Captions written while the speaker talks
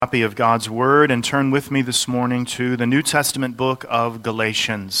Copy of God's Word and turn with me this morning to the New Testament book of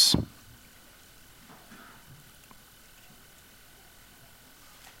Galatians.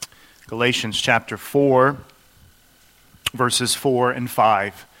 Galatians chapter 4, verses 4 and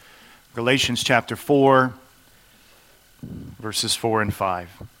 5. Galatians chapter 4, verses 4 and 5.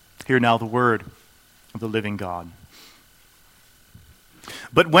 Hear now the word of the living God.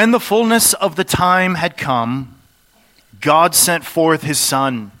 But when the fullness of the time had come, God sent forth his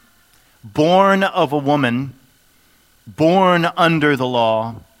Son, born of a woman, born under the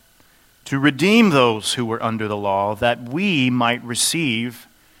law, to redeem those who were under the law, that we might receive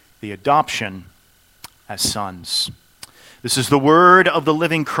the adoption as sons. This is the word of the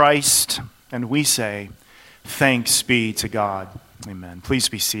living Christ, and we say, thanks be to God. Amen. Please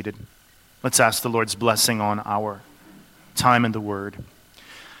be seated. Let's ask the Lord's blessing on our time in the Word.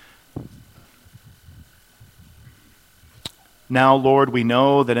 Now, Lord, we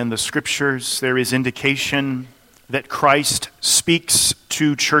know that in the Scriptures there is indication that Christ speaks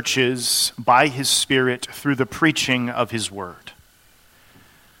to churches by his Spirit through the preaching of his Word.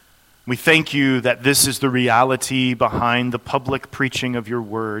 We thank you that this is the reality behind the public preaching of your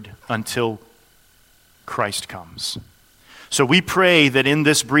Word until Christ comes. So we pray that in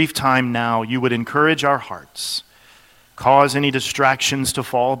this brief time now you would encourage our hearts, cause any distractions to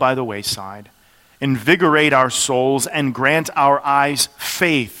fall by the wayside, invigorate our souls, and grant our eyes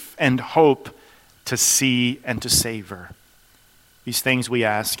faith and hope to see and to savor. These things we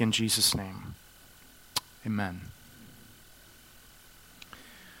ask in Jesus' name. Amen.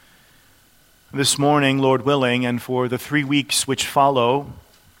 This morning, Lord willing, and for the 3 weeks which follow,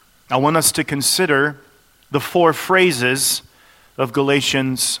 I want us to consider the 4 phrases of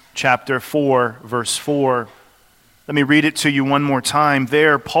Galatians chapter 4, verse 4. Let me read it to you one more time.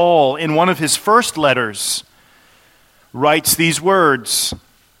 There, Paul, in one of his first letters, writes these words,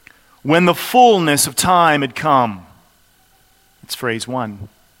 when the fullness of time had come. That's phrase 1.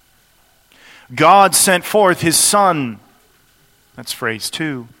 God sent forth his Son. That's phrase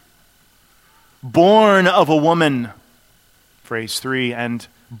 2. Born of a woman. Phrase 3. And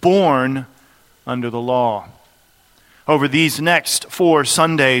born under the law. Over these next 4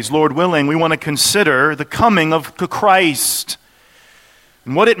 Sundays, Lord willing, we want to consider the coming of Christ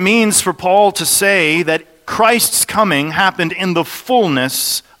and what it means for Paul to say that Christ's coming happened in the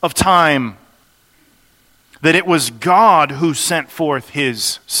fullness of time, that it was God who sent forth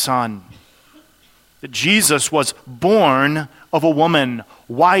his Son, that Jesus was born of a woman.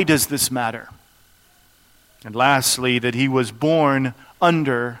 Why does this matter? And lastly, that he was born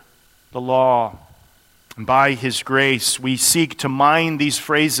under the law. And by his grace, we seek to mine these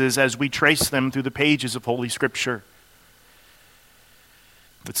phrases as we trace them through the pages of Holy Scripture.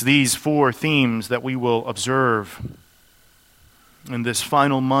 It's these 4 themes that we will observe in this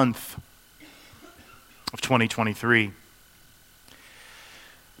final month of 2023.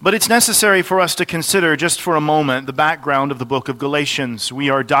 But it's necessary for us to consider just for a moment the background of the book of Galatians. We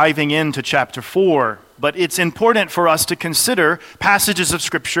are diving into chapter 4, but it's important for us to consider passages of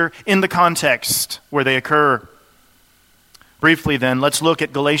Scripture in the context where they occur. Briefly then, let's look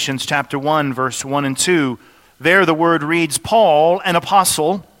at Galatians chapter 1, verse 1 and 2. There the word reads, Paul, an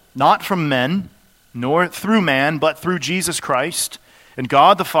apostle, not from men, nor through man, but through Jesus Christ, and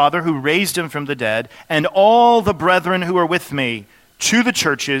God the Father who raised him from the dead, and all the brethren who are with me, to the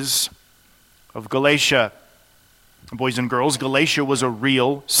churches of Galatia. Boys and girls, Galatia was a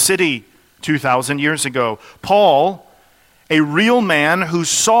real city 2,000 years ago. Paul, a real man who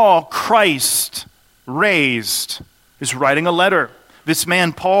saw Christ raised, is writing a letter. This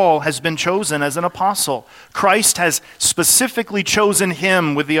man, Paul, has been chosen as an apostle. Christ has specifically chosen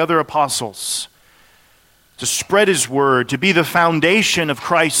him with the other apostles to spread his word, to be the foundation of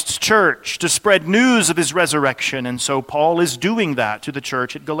Christ's church, to spread news of his resurrection. And so Paul is doing that to the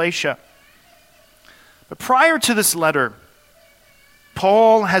church at Galatia. But prior to this letter,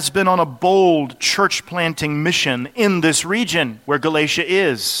 Paul has been on a bold church planting mission in this region where Galatia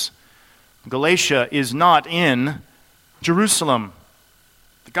is. Galatia is not in Jerusalem.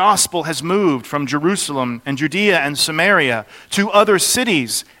 The gospel has moved from Jerusalem and Judea and Samaria to other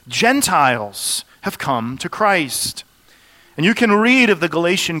cities. Gentiles have come to Christ. And you can read of the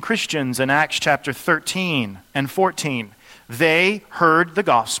Galatian Christians in Acts chapter 13 and 14. They heard the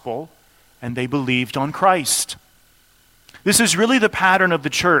gospel and they believed on Christ. This is really the pattern of the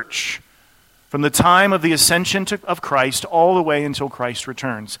church from the time of the ascension of Christ all the way until Christ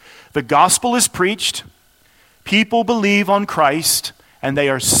returns. The gospel is preached, people believe on Christ, and they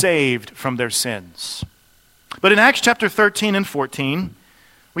are saved from their sins. But in Acts chapter 13 and 14,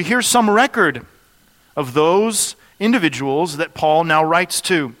 we hear some record of those individuals that Paul now writes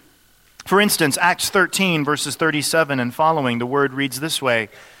to. For instance, Acts 13, verses 37 and following, the word reads this way,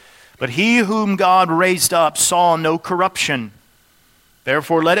 "But he whom God raised up saw no corruption.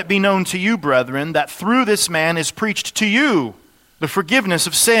 Therefore let it be known to you, brethren, that through this man is preached to you the forgiveness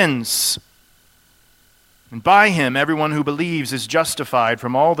of sins. And by him everyone who believes is justified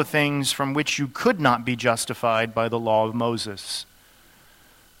from all the things from which you could not be justified by the law of Moses."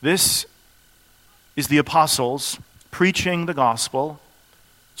 This is the apostles preaching the gospel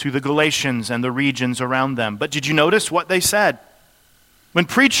to the Galatians and the regions around them. But did you notice what they said? When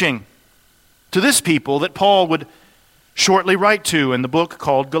preaching to this people that Paul would shortly write to in the book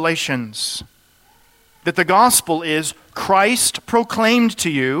called Galatians, that the gospel is Christ proclaimed to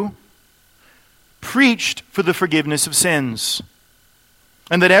you, preached for the forgiveness of sins,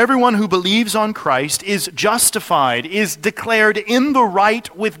 and that everyone who believes on Christ is justified, is declared in the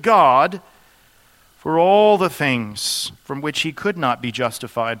right with God for all the things from which he could not be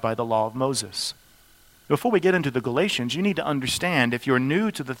justified by the law of Moses. Before we get into the Galatians, you need to understand, if you're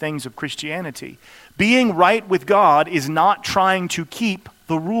new to the things of Christianity, being right with God is not trying to keep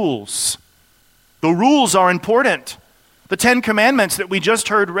the rules. The rules are important. The 10 Commandments that we just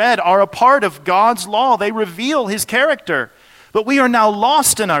heard read are a part of God's law. They reveal his character. But we are now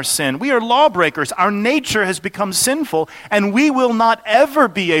lost in our sin. We are lawbreakers. Our nature has become sinful, and we will not ever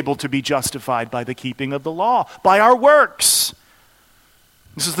be able to be justified by the keeping of the law, by our works.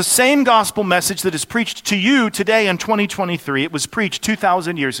 This is the same gospel message that is preached to you today in 2023. It was preached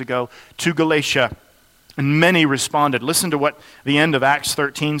 2,000 years ago to Galatia, and many responded. Listen to what the end of Acts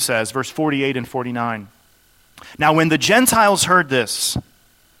 13 says, verse 48 and 49. "Now when the Gentiles heard this,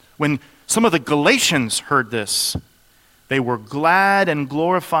 when some of the Galatians heard this, they were glad and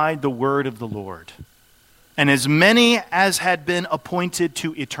glorified the word of the Lord. And as many as had been appointed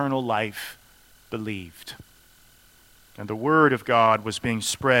to eternal life believed." And the word of God was being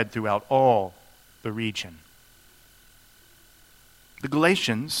spread throughout all the region. The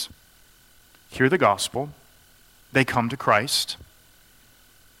Galatians hear the gospel, they come to Christ,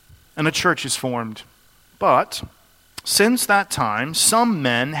 and a church is formed. But since that time, some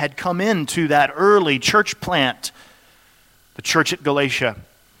men had come into that early church plant, the church at Galatia.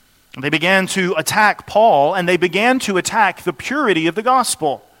 They began to attack Paul, and they began to attack the purity of the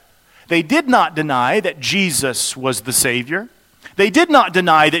gospel. They did not deny that Jesus was the Savior. They did not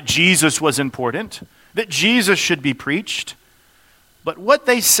deny that Jesus was important, that Jesus should be preached. But what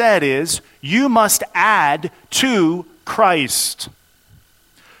they said is, you must add to Christ.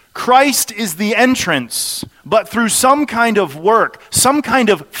 Christ is the entrance, but through some kind of work, some kind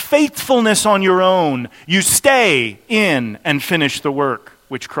of faithfulness on your own, you stay in and finish the work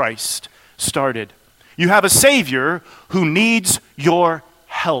which Christ started. You have a Savior who needs your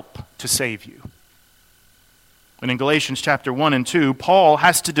help to save you. And in Galatians chapter 1 and 2, Paul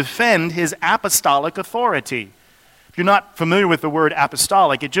has to defend his apostolic authority. If you're not familiar with the word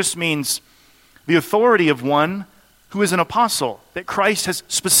apostolic, it just means the authority of one who is an apostle that Christ has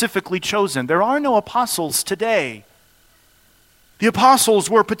specifically chosen. There are no apostles today. The apostles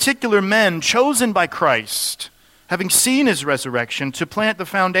were particular men chosen by Christ, having seen his resurrection, to plant the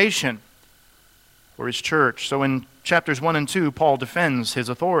foundation for his church. So in chapters 1 and 2, Paul defends his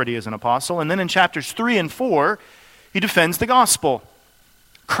authority as an apostle. And then in chapters 3 and 4, he defends the gospel.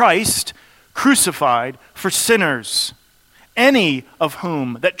 Christ crucified for sinners, any of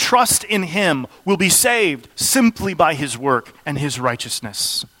whom that trust in him will be saved simply by his work and his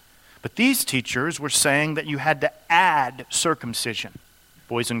righteousness. But these teachers were saying that you had to add circumcision.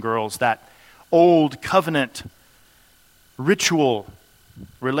 Boys and girls, that old covenant ritual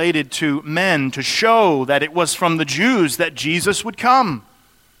related to men to show that it was from the Jews that Jesus would come.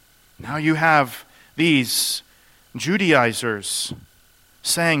 Now you have these Judaizers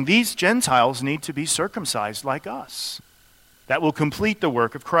saying these Gentiles need to be circumcised like us. That will complete the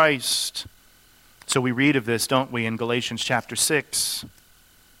work of Christ. So we read of this, don't we, in Galatians chapter 6.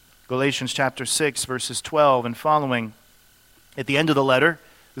 Galatians chapter 6, verses 12 and following. At the end of the letter,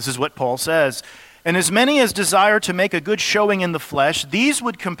 this is what Paul says. "And as many as desire to make a good showing in the flesh, these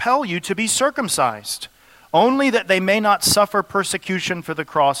would compel you to be circumcised, only that they may not suffer persecution for the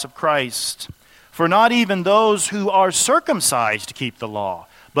cross of Christ. For not even those who are circumcised keep the law,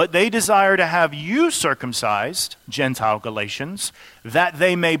 but they desire to have you circumcised," Gentile Galatians, "that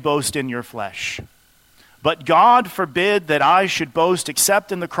they may boast in your flesh. But God forbid that I should boast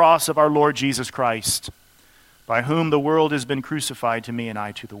except in the cross of our Lord Jesus Christ, by whom the world has been crucified to me and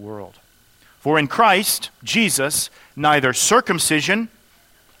I to the world. For in Christ, Jesus, neither circumcision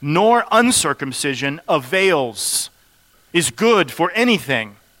nor uncircumcision avails, is good for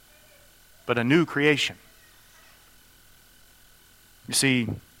anything, but a new creation. You see,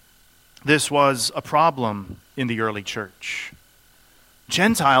 this was a problem in the early church.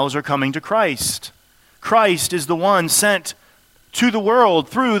 Gentiles are coming to Christ. Christ is the one sent to the world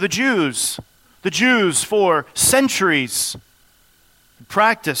through the Jews. The Jews for centuries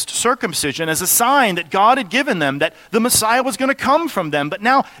practiced circumcision as a sign that God had given them, that the Messiah was going to come from them. But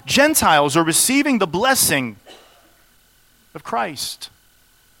now Gentiles are receiving the blessing of Christ.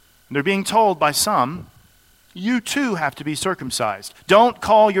 And they're being told by some, you too have to be circumcised. Don't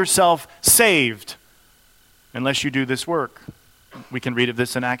call yourself saved unless you do this work. We can read of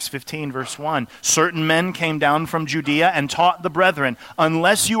this in Acts 15, verse 1. Certain men came down from Judea and taught the brethren,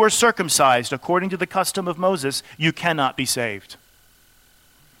 unless you are circumcised according to the custom of Moses, you cannot be saved.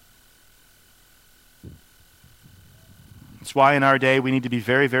 That's why in our day we need to be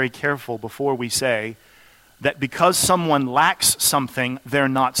very, very careful before we say that because someone lacks something, they're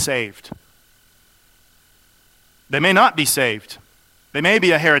not saved. They may not be saved. They may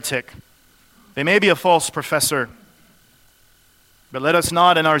be a heretic. They may be a false professor. But let us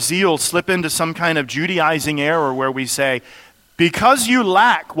not in our zeal slip into some kind of Judaizing error where we say, because you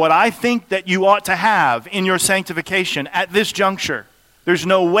lack what I think that you ought to have in your sanctification at this juncture, there's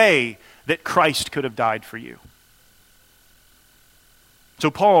no way that Christ could have died for you.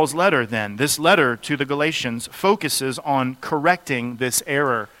 So Paul's letter then, this letter to the Galatians, focuses on correcting this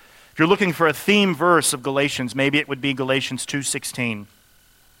error. If you're looking for a theme verse of Galatians, maybe it would be Galatians 2:16.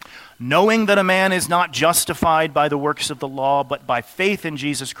 Knowing that a man is not justified by the works of the law, but by faith in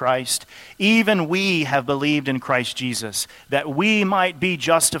Jesus Christ, even we have believed in Christ Jesus, that we might be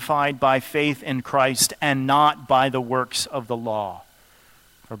justified by faith in Christ and not by the works of the law.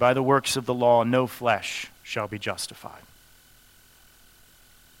 For by the works of the law no flesh shall be justified.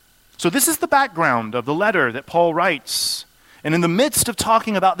 So this is the background of the letter that Paul writes. And in the midst of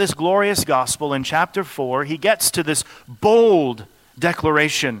talking about this glorious gospel in chapter 4, he gets to this bold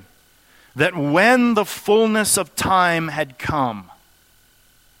declaration that when the fullness of time had come,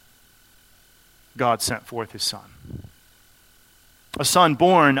 God sent forth his Son. A Son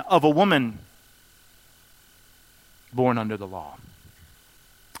born of a woman, born under the law.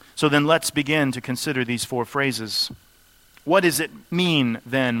 So then let's begin to consider these four phrases. What does it mean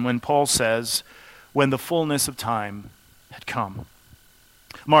then when Paul says, when the fullness of time had come?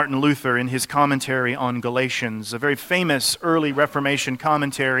 Martin Luther, in his commentary on Galatians, a very famous early Reformation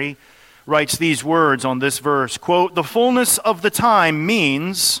commentary, writes these words on this verse, quote, the fullness of the time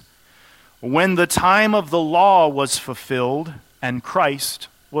means when the time of the law was fulfilled and Christ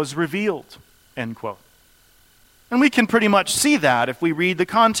was revealed, end quote. And we can pretty much see that if we read the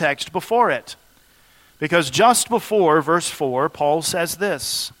context before it. Because just before verse 4, Paul says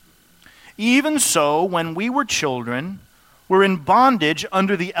this, even so, when we were children, we're in bondage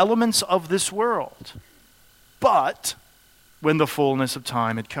under the elements of this world. But when the fullness of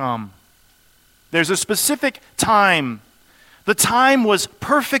time had come. There's a specific time. The time was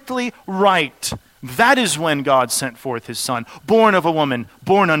perfectly right. That is when God sent forth his Son, born of a woman,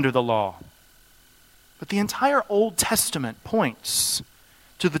 born under the law. But the entire Old Testament points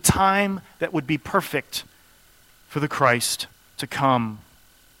to the time that would be perfect for the Christ to come.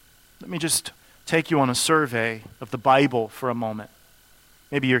 Let me just take you on a survey of the Bible for a moment.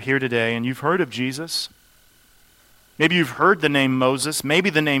 Maybe you're here today and you've heard of Jesus. Maybe you've heard the name Moses, maybe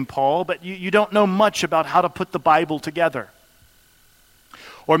the name Paul, but you don't know much about how to put the Bible together.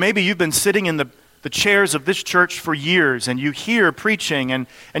 Or maybe you've been sitting in the chairs of this church for years and you hear preaching and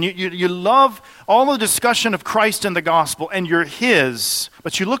you love all the discussion of Christ and the gospel and you're his,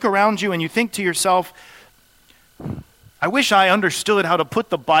 but you look around you and you think to yourself, I wish I understood how to put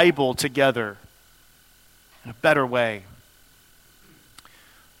the Bible together in a better way.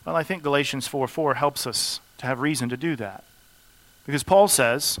 Well, I think Galatians 4:4 helps us to have reason to do that. Because Paul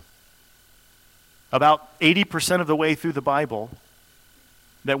says, about 80% of the way through the Bible,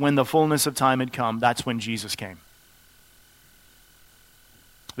 that when the fullness of time had come, that's when Jesus came.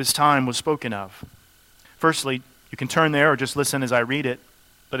 This time was spoken of. Firstly, you can turn there or just listen as I read it,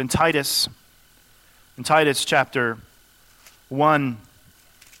 but in Titus chapter 1,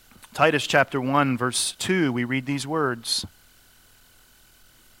 verse 2, we read these words.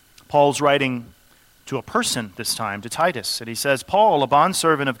 Paul's writing to a person this time, to Titus. And he says, Paul, a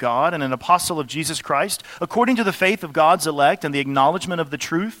bondservant of God and an apostle of Jesus Christ, according to the faith of God's elect and the acknowledgement of the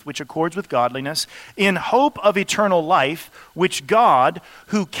truth which accords with godliness, in hope of eternal life, which God,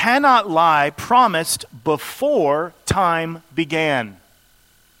 who cannot lie, promised before time began,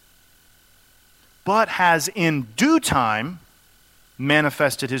 but has in due time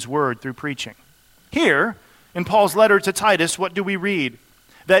manifested his word through preaching. Here, in Paul's letter to Titus, what do we read?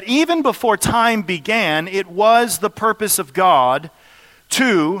 That even before time began, it was the purpose of God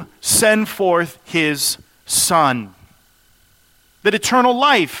to send forth his Son. That eternal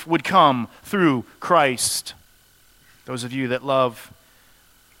life would come through Christ. Those of you that love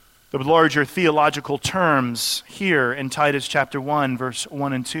the larger theological terms here in Titus chapter 1, verse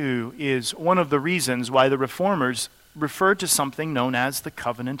 1 and 2 is one of the reasons why the Reformers referred to something known as the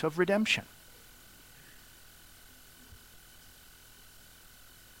covenant of redemption.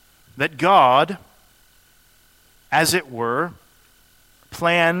 That God, as it were,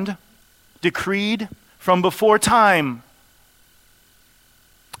 planned, decreed from before time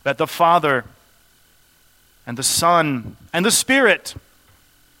that the Father and the Son and the Spirit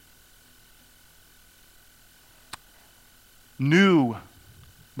knew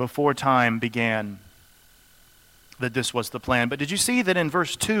before time began that this was the plan. But did you see that in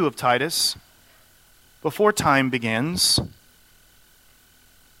verse 2 of Titus, before time begins,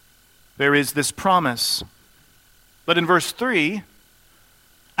 there is this promise. But in verse 3,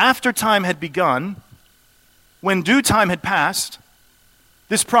 after time had begun, when due time had passed,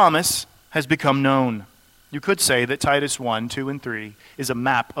 this promise has become known. You could say that Titus 1, 2, and 3 is a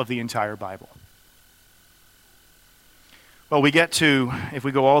map of the entire Bible. Well, we get to, if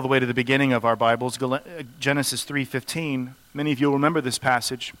we go all the way to the beginning of our Bibles, Genesis 3:15. Many of you will remember this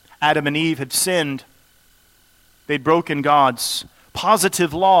passage. Adam and Eve had sinned. They'd broken God's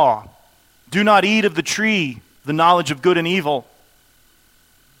positive law. Do not eat of the tree, the knowledge of good and evil.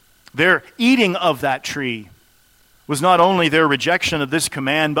 Their eating of that tree was not only their rejection of this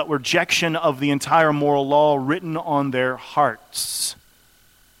command, but rejection of the entire moral law written on their hearts.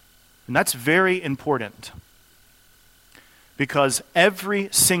 And that's very important, because every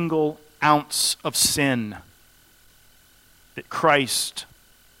single ounce of sin that Christ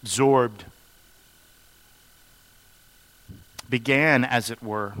absorbed began, as it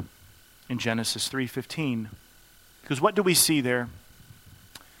were, in Genesis 3:15. Because what do we see there?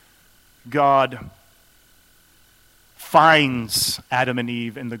 God finds Adam and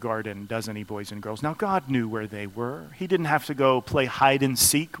Eve in the garden, doesn't he, boys and girls? Now, God knew where they were. He didn't have to go play hide and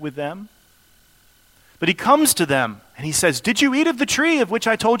seek with them. But he comes to them and he says, "Did you eat of the tree of which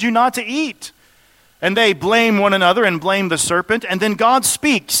I told you not to eat?" And they blame one another and blame the serpent. And then God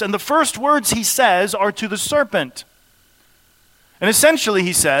speaks, and the first words he says are to the serpent. And essentially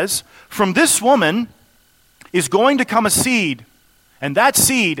he says, from this woman is going to come a seed. And that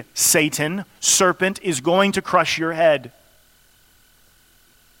seed, Satan, serpent, is going to crush your head.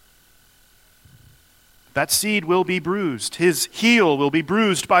 That seed will be bruised. His heel will be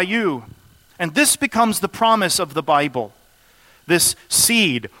bruised by you. And this becomes the promise of the Bible. This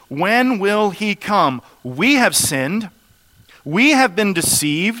seed, when will he come? We have sinned. We have been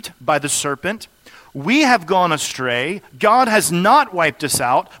deceived by the serpent. We have gone astray. God has not wiped us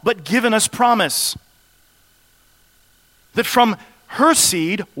out, but given us promise that from her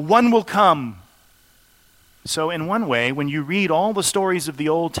seed, one will come. So in one way, when you read all the stories of the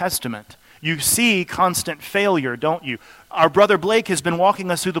Old Testament, you see constant failure, don't you? Our brother Blake has been walking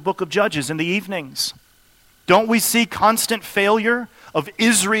us through the book of Judges in the evenings. Don't we see constant failure of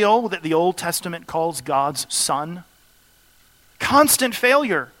Israel that the Old Testament calls God's son? Constant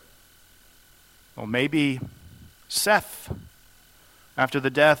failure. Well, maybe Seth, after the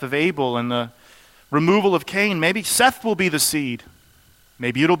death of Abel and the removal of Cain, maybe Seth will be the seed.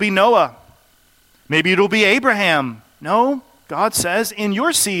 Maybe it'll be Noah. Maybe it'll be Abraham. No, God says, in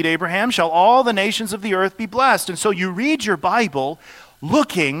your seed, Abraham, shall all the nations of the earth be blessed. And so you read your Bible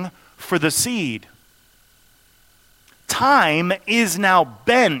looking for the seed. Time is now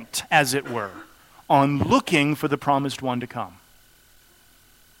bent, as it were, on looking for the promised one to come.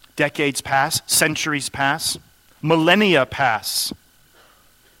 Decades pass, centuries pass, millennia pass.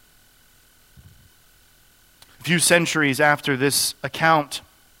 A few centuries after this account,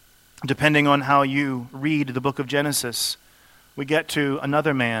 depending on how you read the book of Genesis, we get to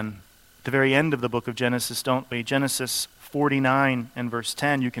another man at the very end of the book of Genesis, don't we? Genesis 49 and verse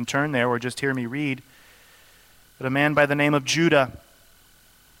 10. You can turn there or just hear me read. But a man by the name of Judah.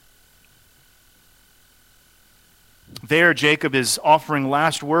 There, Jacob is offering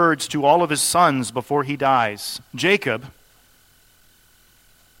last words to all of his sons before he dies. Jacob,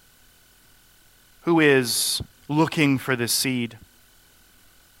 who is looking for this seed,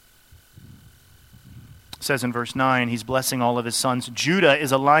 says in verse 9, he's blessing all of his sons. Judah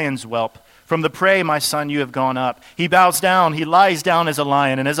is a lion's whelp. From the prey, my son, you have gone up. He bows down, he lies down as a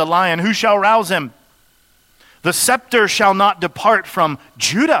lion, and as a lion, who shall rouse him? The scepter shall not depart from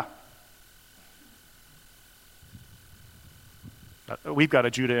Judah. We've got a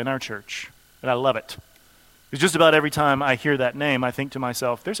Judah in our church, and I love it. Because just about every time I hear that name, I think to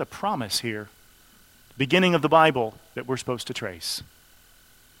myself, there's a promise here, beginning of the Bible, that we're supposed to trace.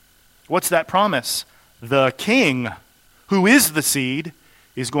 What's that promise? The king, who is the seed,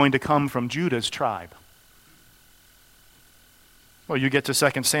 is going to come from Judah's tribe. Well, you get to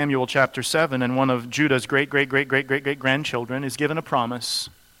 2 Samuel chapter 7, and one of Judah's great-great-great-great-great-great-grandchildren is given a promise.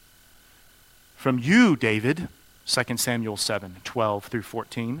 From you, David, 2 Samuel 7, 12 through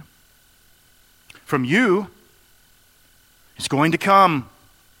 14. From you is going to come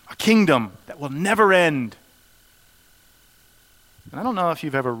a kingdom that will never end. And I don't know if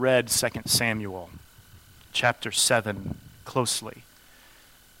you've ever read 2 Samuel chapter 7 closely,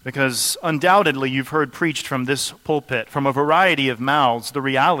 because undoubtedly you've heard preached from this pulpit, from a variety of mouths, the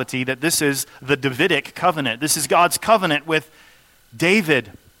reality that this is the Davidic covenant. This is God's covenant with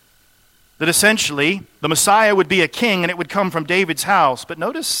David. That essentially the Messiah would be a king and it would come from David's house. But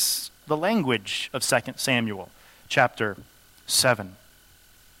notice the language of 2 Samuel chapter 7.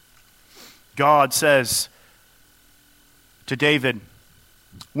 God says to David,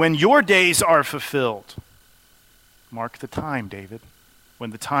 when your days are fulfilled, mark the time, David.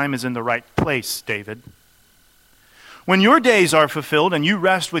 When the time is in the right place, David. When your days are fulfilled and you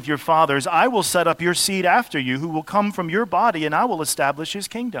rest with your fathers, I will set up your seed after you, who will come from your body, and I will establish his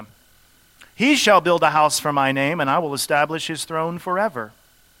kingdom. He shall build a house for my name, and I will establish his throne forever.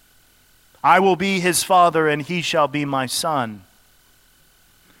 I will be his father, and he shall be my son.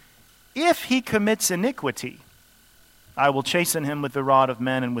 If he commits iniquity, I will chasten him with the rod of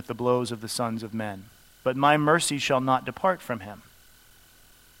men and with the blows of the sons of men. But my mercy shall not depart from him.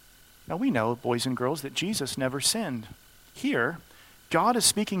 Now we know, boys and girls, that Jesus never sinned. Here, God is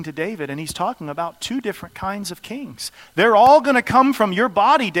speaking to David, and he's talking about two different kinds of kings. They're all going to come from your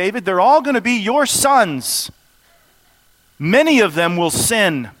body, David. They're all going to be your sons. Many of them will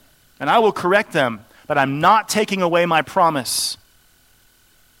sin, and I will correct them, but I'm not taking away my promise.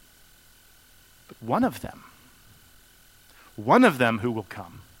 But one of them who will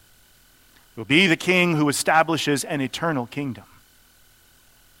come, will be the king who establishes an eternal kingdom.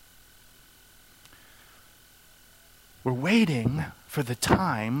 We're waiting for the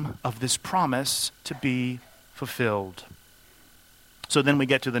time of this promise to be fulfilled. So then we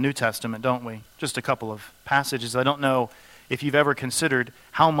get to the New Testament, don't we? Just a couple of passages. I don't know if you've ever considered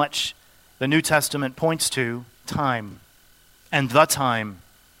how much the New Testament points to time and the time.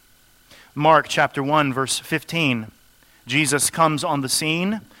 Mark chapter 1, verse 15. Jesus comes on the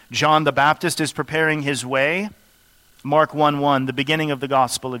scene. John the Baptist is preparing his way. Mark 1:1, the beginning of the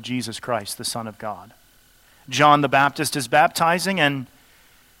gospel of Jesus Christ, the Son of God. John the Baptist is baptizing, and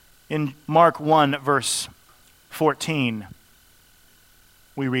in Mark 1, verse 14,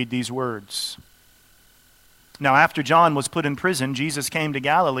 we read these words. Now after John was put in prison, Jesus came to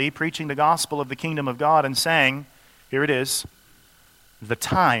Galilee, preaching the gospel of the kingdom of God and saying, here it is, the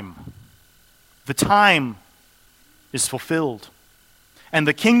time is fulfilled, and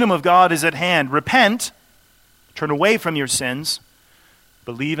the kingdom of God is at hand. Repent, turn away from your sins,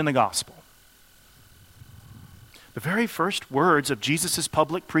 believe in the gospel. The very first words of Jesus'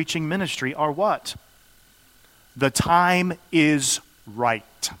 public preaching ministry are what? The time is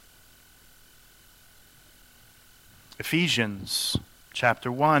right. Ephesians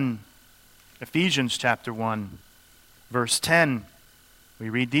chapter 1, verse 10, we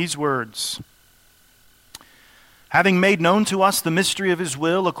read these words. Having made known to us the mystery of his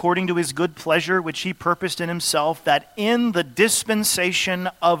will, according to his good pleasure, which he purposed in himself, that in the dispensation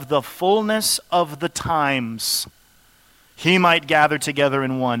of the fullness of the times, he might gather together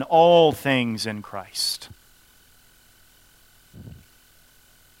in one all things in Christ.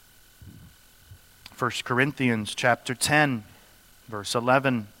 1 Corinthians chapter 10, verse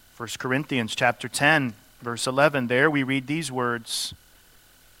 11. 1 Corinthians chapter 10, verse 11. There we read these words.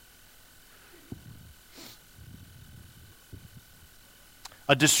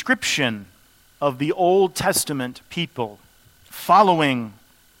 A description of the Old Testament people following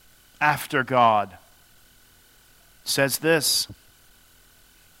after God says this,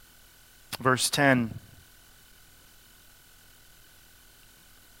 verse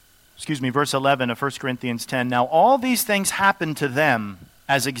 11 of 1 Corinthians 10. Now all these things happened to them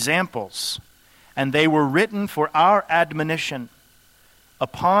as examples, and they were written for our admonition,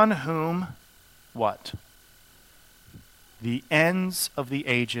 upon whom, what? The ends of the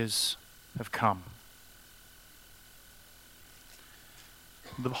ages have come.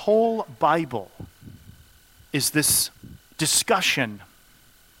 The whole Bible is this discussion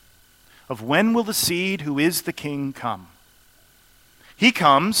of when will the seed who is the king come. He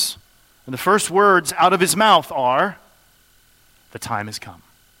comes, and the first words out of his mouth are, the time has come.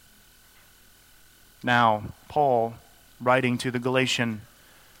 Now, Paul, writing to the Galatian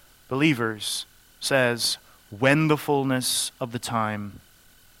believers, says, when the fullness of the time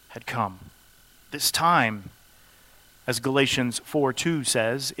had come. This time, as Galatians 4:2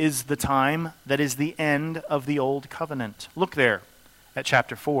 says, is the time that is the end of the old covenant. Look there at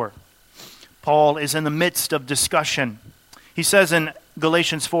chapter 4. Paul is in the midst of discussion. He says in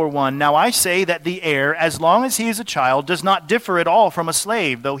Galatians 4:1, "Now I say that the heir, as long as he is a child, does not differ at all from a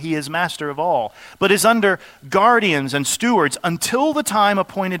slave, though he is master of all, but is under guardians and stewards until the time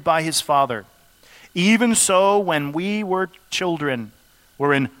appointed by his father. Even so, when we were children,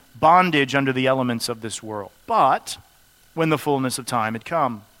 we're in bondage under the elements of this world. But when the fullness of time had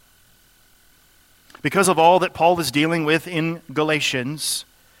come." Because of all that Paul is dealing with in Galatians,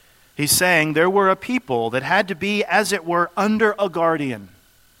 he's saying there were a people that had to be, as it were, under a guardian,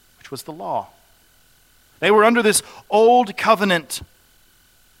 which was the law. They were under this old covenant.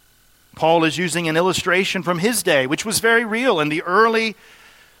 Paul is using an illustration from his day, which was very real in the early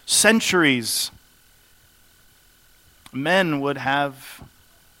centuries. Men would have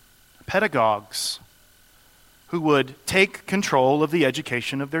pedagogues who would take control of the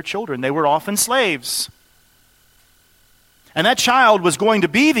education of their children. They were often slaves. And that child was going to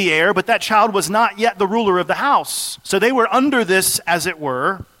be the heir, but that child was not yet the ruler of the house. So they were under this, as it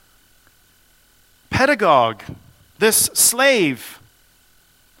were, pedagogue, this slave,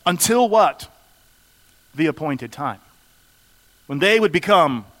 until what? The appointed time, when they would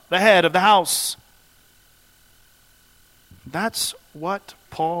become the head of the house. That's what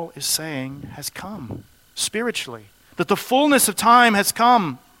Paul is saying has come spiritually, that the fullness of time has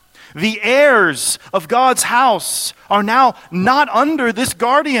come. The heirs of God's house are now not under this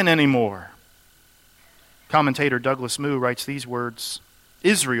guardian anymore. Commentator Douglas Moo writes these words: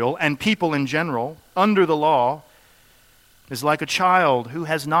 Israel, and people in general, under the law, is like a child who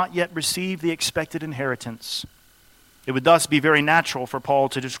has not yet received the expected inheritance. It would thus be very natural for Paul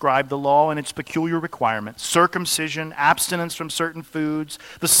to describe the law and its peculiar requirements, circumcision, abstinence from certain foods,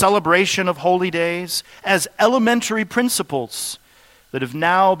 the celebration of holy days, as elementary principles that have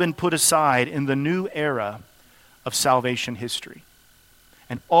now been put aside in the new era of salvation history.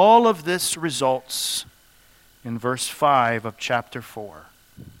 And all of this results in verse 5 of chapter 4,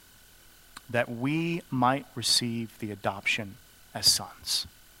 that we might receive the adoption as sons.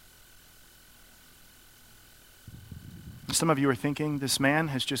 Some of you are thinking, this man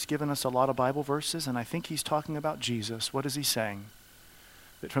has just given us a lot of Bible verses, and I think he's talking about Jesus. What is he saying?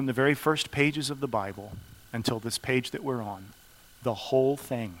 That from the very first pages of the Bible until this page that we're on, the whole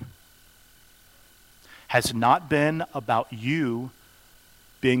thing has not been about you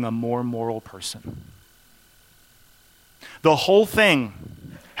being a more moral person. The whole thing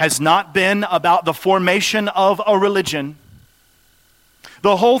has not been about the formation of a religion.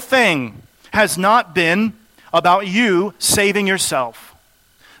 The whole thing has not been about you saving yourself.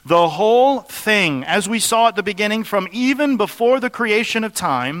 The whole thing, as we saw at the beginning, from even before the creation of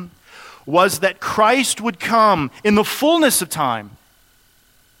time, was that Christ would come in the fullness of time,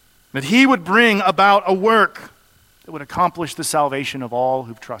 that he would bring about a work that would accomplish the salvation of all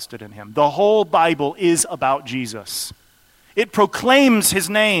who've trusted in him. The whole Bible is about Jesus. It proclaims his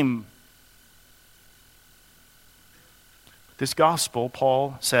name. This gospel,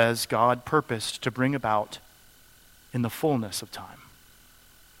 Paul says, God purposed to bring about in the fullness of time.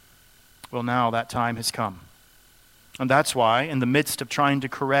 Well, now that time has come. And that's why, in the midst of trying to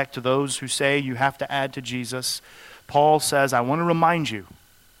correct those who say you have to add to Jesus, Paul says, I want to remind you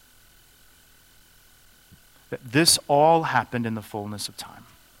that this all happened in the fullness of time.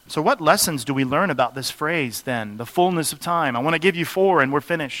 So what lessons do we learn about this phrase then, the fullness of time? I want to give you 4 and we're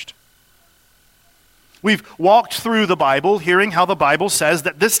finished. We've walked through the Bible, hearing how the Bible says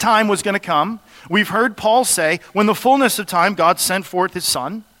that this time was going to come. We've heard Paul say, when the fullness of time, God sent forth his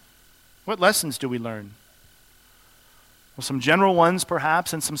Son. What lessons do we learn? Well, some general ones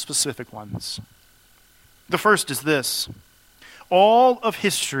perhaps, and some specific ones. The first is this: all of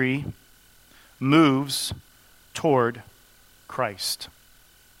history moves toward Christ.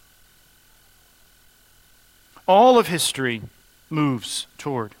 All of history moves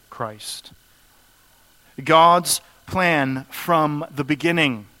toward Christ. God's plan from the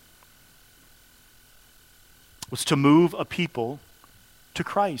beginning was to move a people to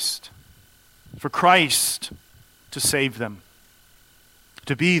Christ, for Christ to save them,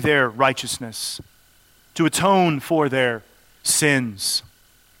 to be their righteousness, to atone for their sins.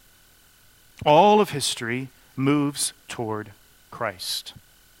 All of history moves toward Christ.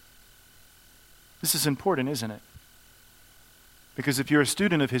 This is important, isn't it? Because if you're a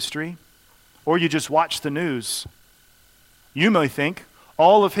student of history, or you just watch the news, you may think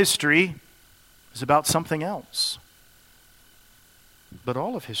all of history is about something else. But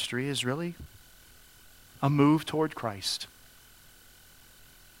all of history is really a move toward Christ.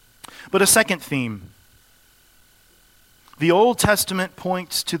 But a second theme. The Old Testament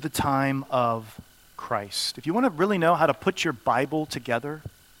points to the time of Christ. If you want to really know how to put your Bible together,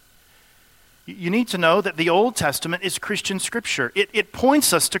 you need to know that the Old Testament is Christian scripture. It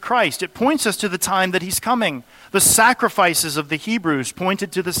points us to Christ. It points us to the time that he's coming. The sacrifices of the Hebrews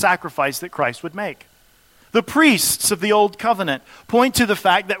pointed to the sacrifice that Christ would make. The priests of the Old Covenant point to the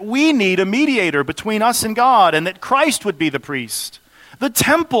fact that we need a mediator between us and God and that Christ would be the priest. The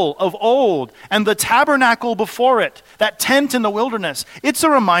temple of old and the tabernacle before it, that tent in the wilderness, it's a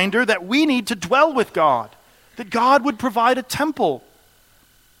reminder that we need to dwell with God, that God would provide a temple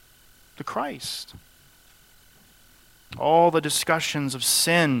to Christ. All the discussions of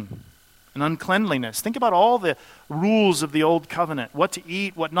sin and uncleanliness. Think about all the rules of the Old Covenant. What to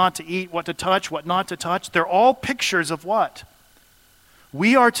eat, what not to eat, what to touch, what not to touch. They're all pictures of what?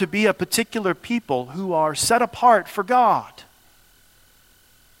 We are to be a particular people who are set apart for God.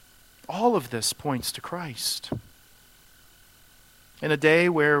 All of this points to Christ. In a day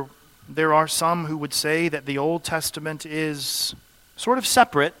where there are some who would say that the Old Testament is sort of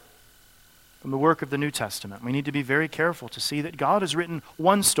separate from the work of the New Testament, we need to be very careful to see that God has written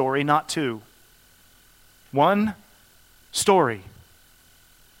one story, not two. One story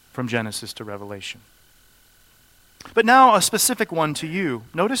from Genesis to Revelation. But now a specific one to you.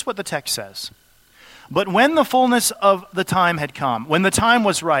 Notice what the text says. But when the fullness of the time had come, when the time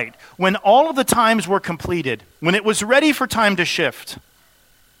was right, when all of the times were completed, when it was ready for time to shift,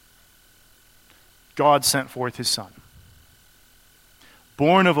 God sent forth his Son,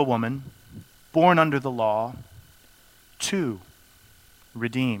 born of a woman, born under the law, to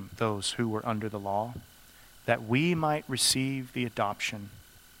redeem those who were under the law, that we might receive the adoption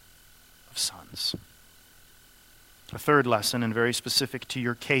of sons. A third lesson, and very specific to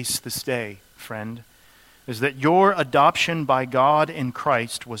your case this day, friend, is that your adoption by God in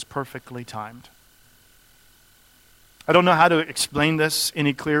Christ was perfectly timed. I don't know how to explain this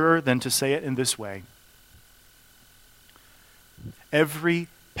any clearer than to say it in this way. Every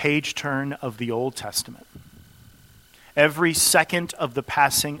page turn of the Old Testament, every second of the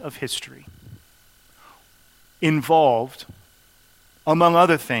passing of history, involved, among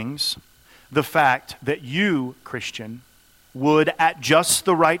other things, the fact that you, Christian, would at just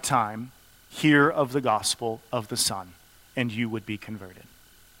the right time hear of the gospel of the Son, and you would be converted.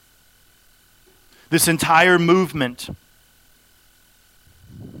 This entire movement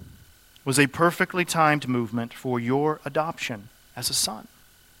was a perfectly timed movement for your adoption as a son.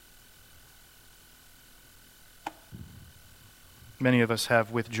 Many of us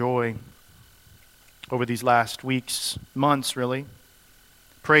have, with joy, over these last weeks, months really,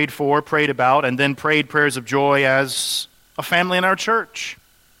 prayed for, prayed about, and then prayed prayers of joy as a family in our church.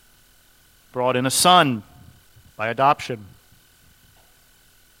 Brought in a son by adoption.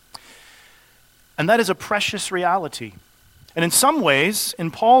 And that is a precious reality. And in some ways,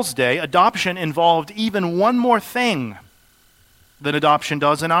 in Paul's day, adoption involved even one more thing than adoption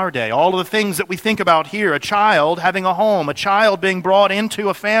does in our day. All of the things that we think about here, a child having a home, a child being brought into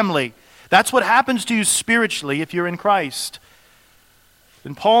a family. That's what happens to you spiritually if you're in Christ.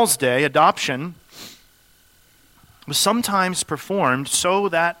 In Paul's day, adoption was sometimes performed so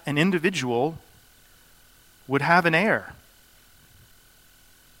that an individual would have an heir.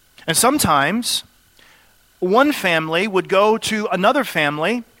 And sometimes one family would go to another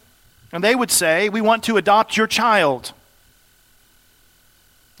family and they would say, "We want to adopt your child."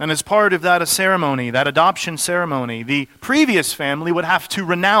 And as part of that ceremony, that adoption ceremony, the previous family would have to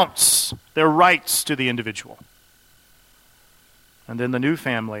renounce their rights to the individual. And then the new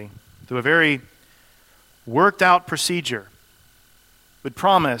family, through a very worked out procedure, would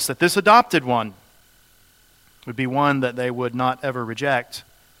promise that this adopted one would be one that they would not ever reject,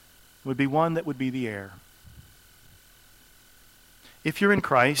 would be one that would be the heir. If you're in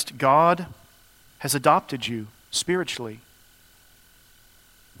Christ, God has adopted you spiritually.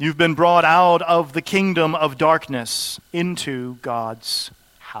 You've been brought out of the kingdom of darkness into God's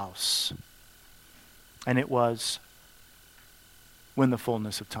house. And it was when the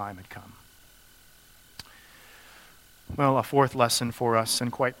fullness of time had come. Well, a fourth lesson for us,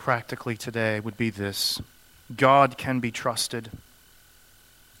 and quite practically today, would be this. God can be trusted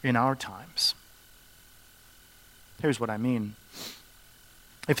in our times. Here's what I mean.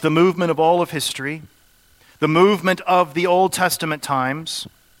 If the movement of all of history, the movement of the Old Testament times,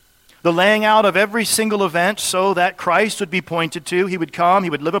 the laying out of every single event so that Christ would be pointed to, he would come,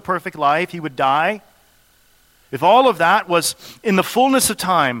 he would live a perfect life, he would die, if all of that was in the fullness of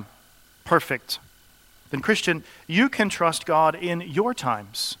time perfect, then Christian, you can trust God in your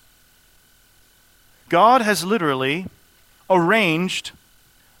times. God has literally arranged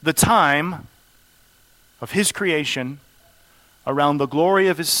the time of his creation around the glory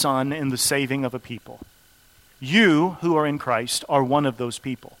of his Son in the saving of a people. You who are in Christ are one of those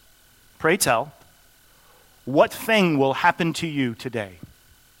people. Pray tell, what thing will happen to you today?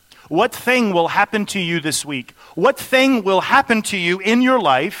 What thing will happen to you this week? What thing will happen to you in your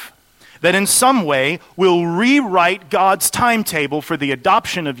life that in some way will rewrite God's timetable for the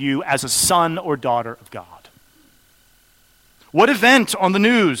adoption of you as a son or daughter of God? What event on the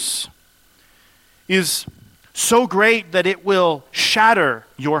news is so great that it will shatter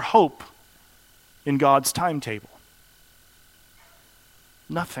your hope in God's timetable?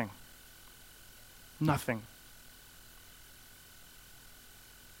 Nothing. Nothing.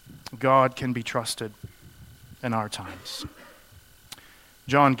 God can be trusted in our times.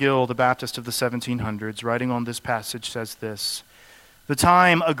 John Gill, the Baptist of the 1700s, writing on this passage, says this: "The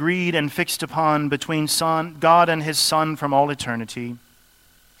time agreed and fixed upon between God and his Son from all eternity,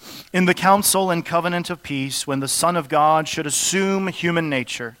 in the council and covenant of peace, when the Son of God should assume human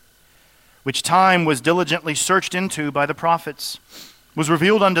nature, which time was diligently searched into by the prophets, was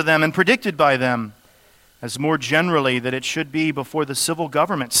revealed unto them and predicted by them, as more generally that it should be before the civil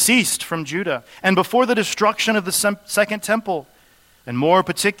government ceased from Judah, and before the destruction of the second temple, and more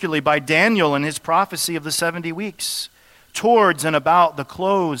particularly by Daniel and his prophecy of the 70 weeks, towards and about the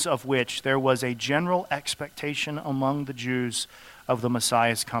close of which there was a general expectation among the Jews of the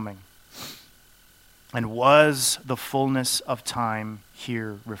Messiah's coming. And was the fullness of time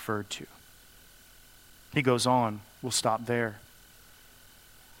here referred to?" He goes on. We'll stop there.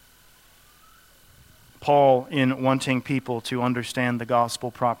 Paul, in wanting people to understand the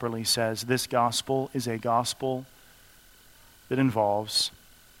gospel properly, says this gospel is a gospel that involves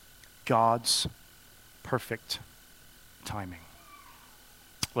God's perfect timing.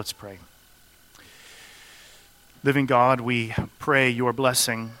 Let's pray. Living God, we pray your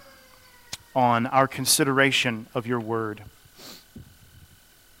blessing on our consideration of your word,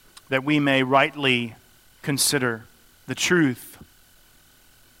 that we may rightly consider the truth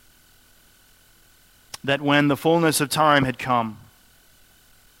that when the fullness of time had come,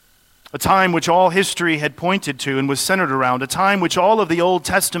 a time which all history had pointed to and was centered around, a time which all of the Old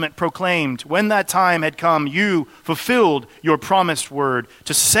Testament proclaimed, when that time had come, you fulfilled your promised word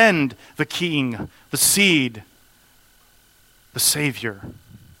to send the King, the seed, the Savior.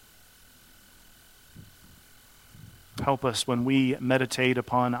 Help us when we meditate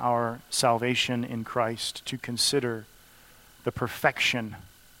upon our salvation in Christ to consider the perfection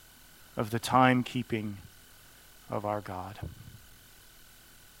of the timekeeping of our God.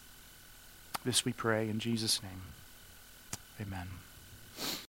 This we pray in Jesus' name. Amen.